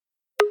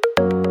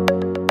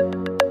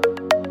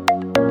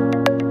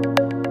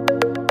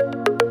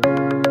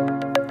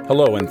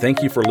Hello, and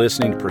thank you for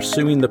listening to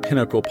Pursuing the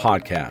Pinnacle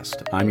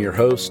podcast. I'm your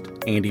host,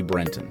 Andy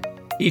Brenton.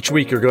 Each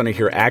week, you're going to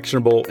hear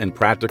actionable and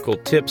practical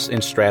tips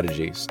and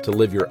strategies to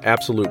live your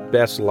absolute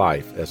best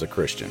life as a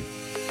Christian.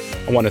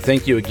 I want to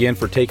thank you again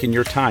for taking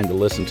your time to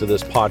listen to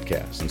this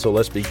podcast. And so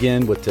let's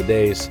begin with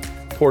today's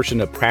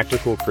portion of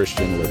Practical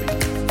Christian Living.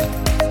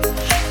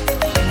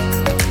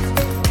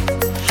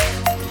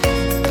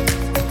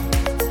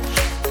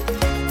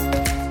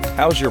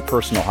 How's your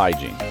personal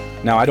hygiene?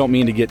 Now, I don't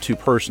mean to get too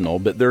personal,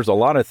 but there's a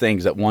lot of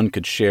things that one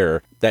could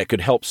share that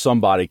could help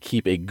somebody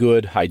keep a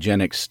good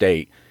hygienic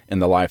state in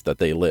the life that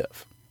they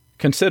live.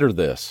 Consider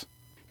this.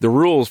 The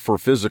rules for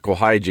physical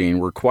hygiene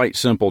were quite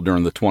simple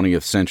during the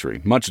 20th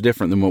century, much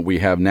different than what we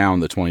have now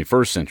in the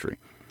 21st century.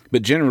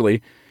 But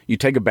generally, you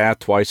take a bath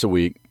twice a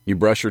week, you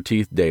brush your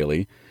teeth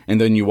daily, and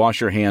then you wash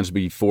your hands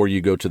before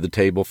you go to the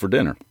table for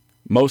dinner.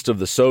 Most of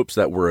the soaps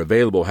that were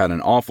available had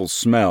an awful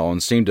smell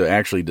and seemed to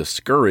actually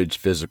discourage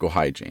physical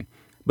hygiene.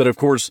 But of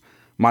course,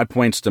 my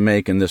points to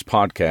make in this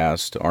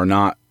podcast are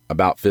not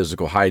about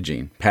physical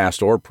hygiene,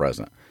 past or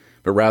present,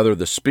 but rather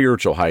the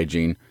spiritual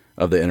hygiene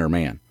of the inner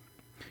man.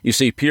 You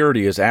see,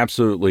 purity is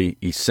absolutely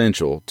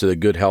essential to the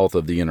good health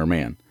of the inner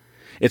man.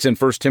 It's in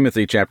 1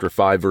 Timothy chapter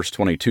 5, verse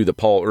 22 that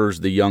Paul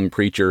urged the young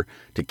preacher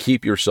to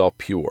keep yourself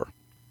pure.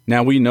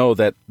 Now, we know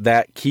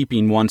that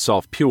keeping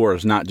oneself pure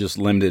is not just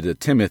limited to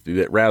Timothy,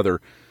 but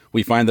rather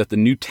we find that the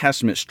New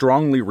Testament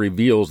strongly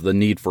reveals the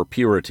need for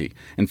purity.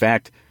 In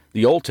fact,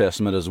 the Old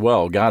Testament as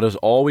well, God has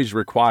always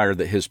required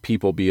that His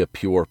people be a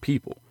pure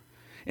people.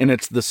 And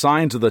it's the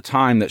signs of the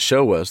time that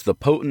show us the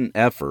potent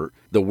effort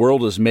the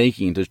world is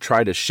making to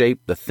try to shape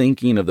the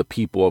thinking of the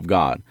people of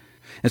God.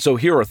 And so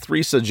here are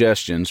 3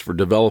 suggestions for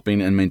developing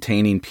and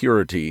maintaining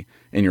purity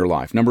in your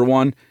life. Number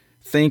 1,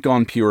 think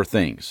on pure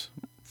things.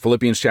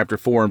 Philippians chapter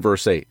 4 and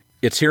verse 8.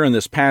 It's here in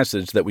this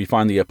passage that we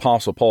find the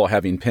Apostle Paul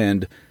having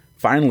penned,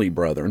 "Finally,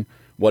 brethren,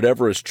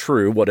 whatever is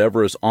true,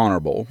 whatever is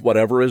honorable,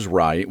 whatever is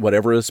right,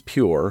 whatever is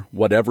pure,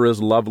 whatever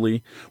is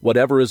lovely,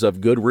 whatever is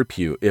of good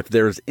repute, if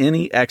there is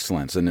any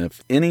excellence and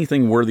if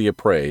anything worthy of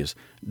praise,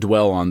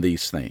 dwell on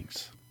these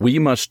things." We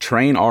must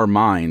train our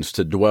minds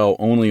to dwell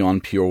only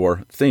on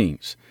pure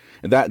things.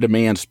 That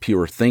demands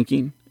pure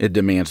thinking. It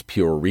demands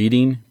pure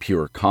reading,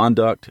 pure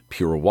conduct,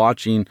 pure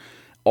watching,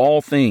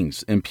 all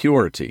things in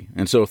purity.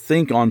 And so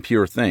think on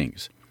pure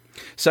things.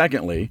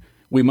 Secondly,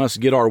 we must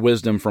get our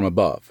wisdom from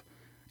above.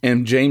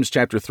 In James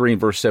chapter 3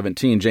 and verse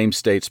 17, James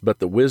states, "But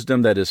the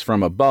wisdom that is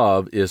from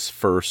above is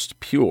first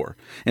pure."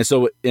 And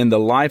so in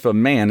the life of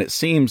man, it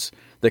seems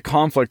the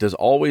conflict has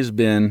always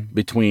been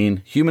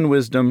between human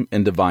wisdom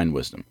and divine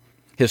wisdom.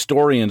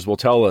 Historians will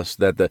tell us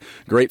that the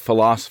great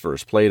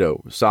philosophers,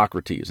 Plato,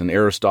 Socrates, and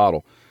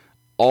Aristotle,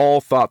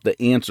 all thought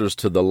the answers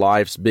to the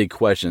life's big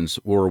questions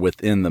were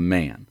within the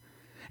man.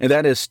 And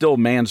that is still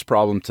man's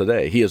problem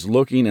today. He is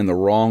looking in the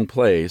wrong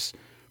place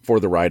for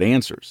the right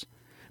answers.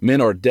 Men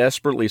are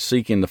desperately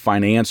seeking to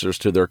find answers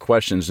to their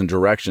questions and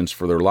directions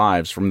for their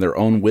lives from their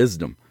own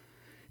wisdom.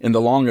 In the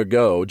long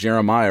ago,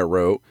 Jeremiah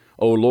wrote,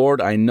 "O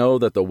Lord, I know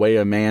that the way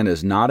of man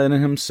is not in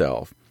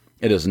himself.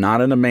 It is not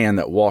in a man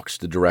that walks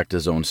to direct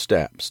his own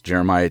steps."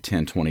 Jeremiah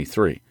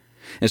 10:23.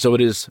 And so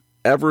it is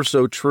ever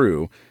so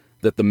true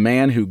that the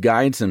man who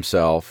guides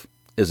himself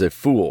is a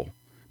fool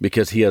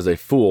because he has a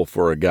fool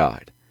for a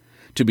guide.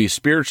 To be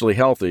spiritually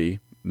healthy,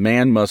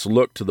 man must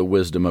look to the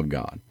wisdom of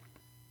God.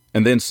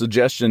 And then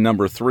suggestion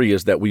number 3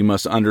 is that we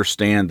must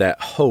understand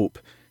that hope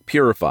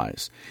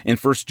purifies. In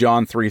 1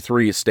 John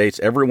 3:3 it states,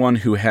 "Everyone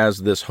who has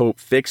this hope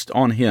fixed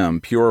on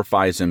Him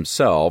purifies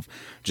himself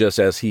just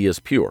as He is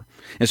pure."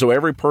 And so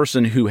every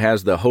person who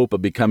has the hope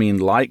of becoming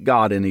like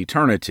God in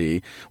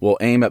eternity will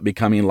aim at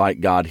becoming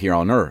like God here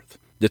on earth,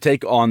 to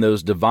take on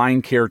those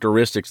divine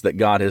characteristics that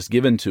God has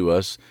given to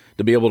us,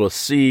 to be able to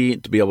see,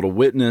 to be able to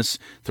witness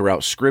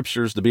throughout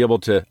Scriptures, to be able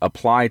to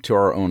apply to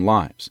our own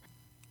lives.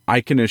 I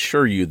can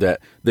assure you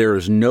that there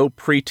is no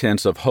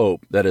pretense of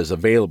hope that is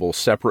available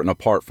separate and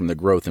apart from the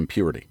growth in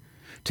purity.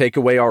 Take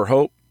away our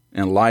hope,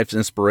 and life's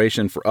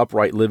inspiration for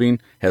upright living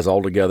has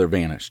altogether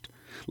vanished.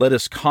 Let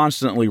us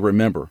constantly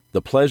remember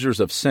the pleasures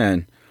of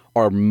sin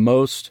are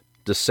most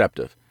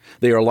deceptive.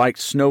 They are like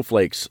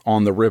snowflakes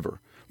on the river,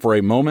 for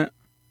a moment,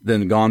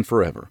 then gone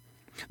forever.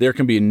 There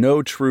can be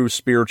no true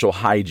spiritual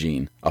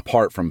hygiene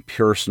apart from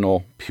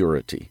personal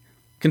purity.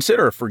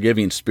 Consider a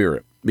forgiving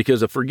spirit,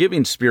 because a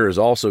forgiving spirit is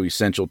also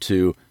essential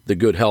to the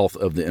good health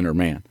of the inner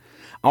man.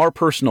 Our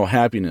personal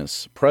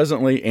happiness,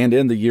 presently and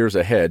in the years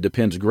ahead,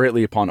 depends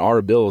greatly upon our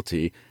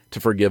ability to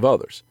forgive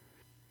others.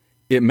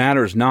 It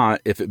matters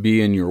not if it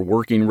be in your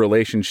working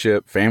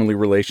relationship, family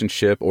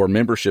relationship, or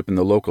membership in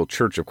the local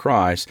Church of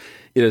Christ.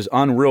 It is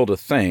unreal to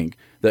think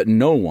that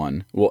no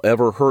one will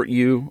ever hurt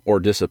you or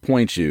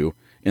disappoint you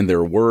in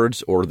their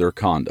words or their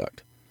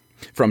conduct.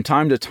 From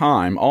time to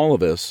time, all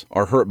of us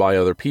are hurt by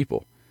other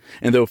people.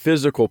 And though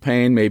physical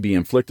pain may be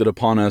inflicted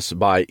upon us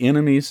by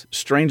enemies,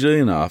 strangely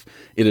enough,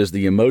 it is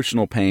the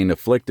emotional pain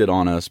inflicted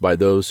on us by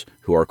those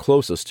who are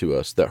closest to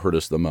us that hurt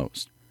us the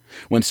most.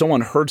 When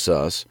someone hurts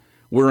us,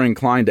 we're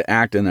inclined to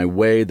act in a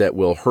way that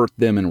will hurt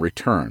them in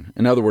return.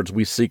 In other words,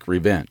 we seek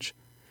revenge.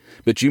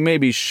 But you may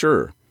be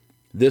sure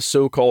this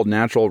so-called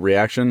natural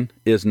reaction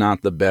is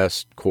not the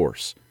best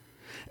course.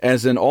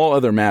 As in all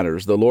other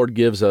matters, the Lord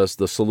gives us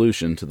the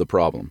solution to the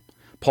problem.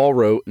 Paul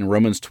wrote in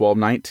Romans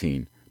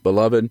 12:19,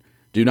 "Beloved,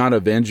 do not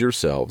avenge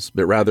yourselves,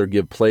 but rather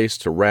give place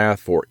to wrath,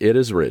 for it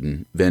is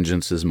written,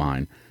 'Vengeance is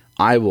mine,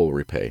 I will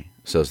repay,'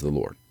 says the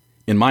Lord."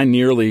 In my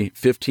nearly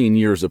 15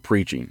 years of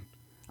preaching,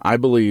 I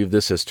believe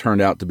this has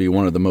turned out to be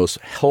one of the most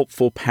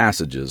helpful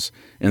passages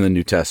in the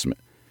New Testament.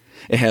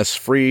 It has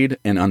freed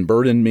and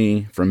unburdened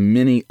me from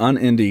many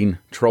unending,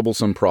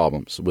 troublesome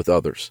problems with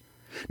others.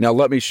 Now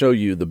let me show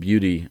you the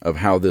beauty of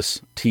how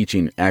this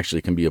teaching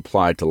actually can be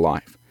applied to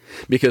life.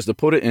 Because to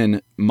put it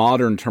in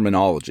modern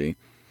terminology,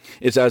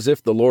 it's as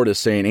if the Lord is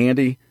saying,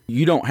 Andy,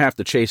 you don't have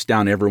to chase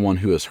down everyone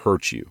who has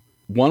hurt you.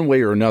 One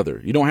way or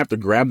another, you don't have to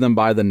grab them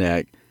by the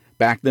neck,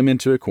 back them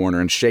into a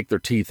corner, and shake their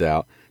teeth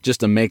out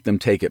just to make them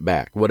take it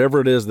back, whatever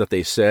it is that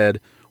they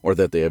said or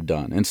that they have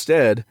done.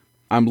 Instead,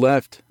 I'm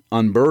left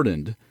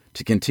unburdened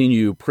to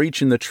continue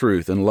preaching the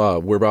truth in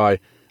love, whereby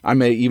I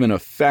may even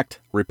affect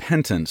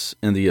repentance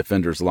in the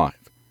offender's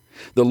life.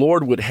 The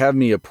Lord would have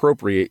me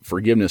appropriate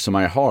forgiveness in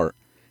my heart,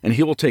 and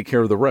He will take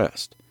care of the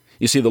rest.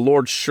 You see, the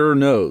Lord sure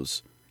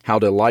knows how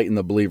to lighten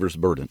the believer's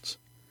burdens.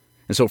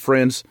 And so,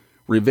 friends,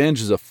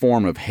 revenge is a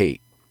form of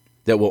hate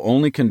that will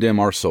only condemn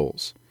our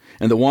souls.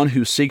 And the one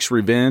who seeks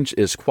revenge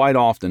is quite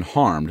often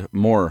harmed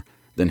more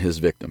than his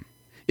victim.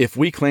 If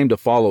we claim to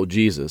follow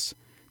Jesus,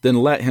 then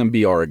let Him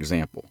be our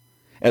example.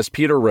 As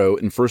Peter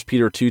wrote in 1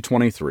 Peter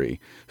 2:23,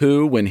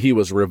 who, when he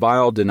was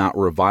reviled, did not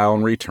revile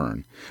in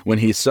return, when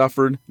he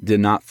suffered, did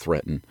not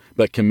threaten,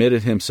 but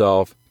committed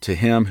himself to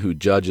Him who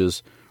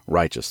judges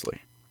righteously.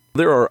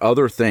 There are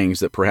other things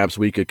that perhaps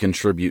we could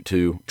contribute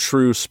to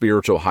true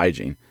spiritual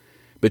hygiene,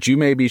 but you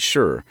may be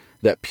sure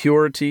that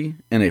purity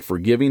and a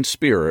forgiving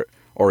spirit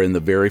are in the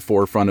very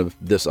forefront of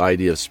this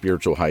idea of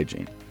spiritual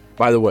hygiene.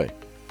 By the way,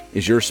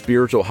 is your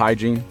spiritual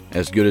hygiene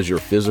as good as your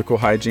physical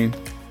hygiene?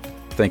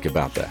 Think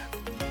about that.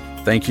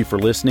 Thank you for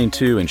listening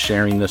to and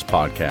sharing this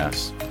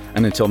podcast.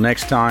 And until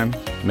next time,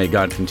 may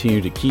God continue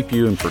to keep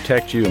you and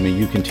protect you, and may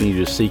you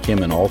continue to seek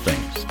Him in all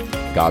things.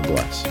 God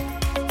bless.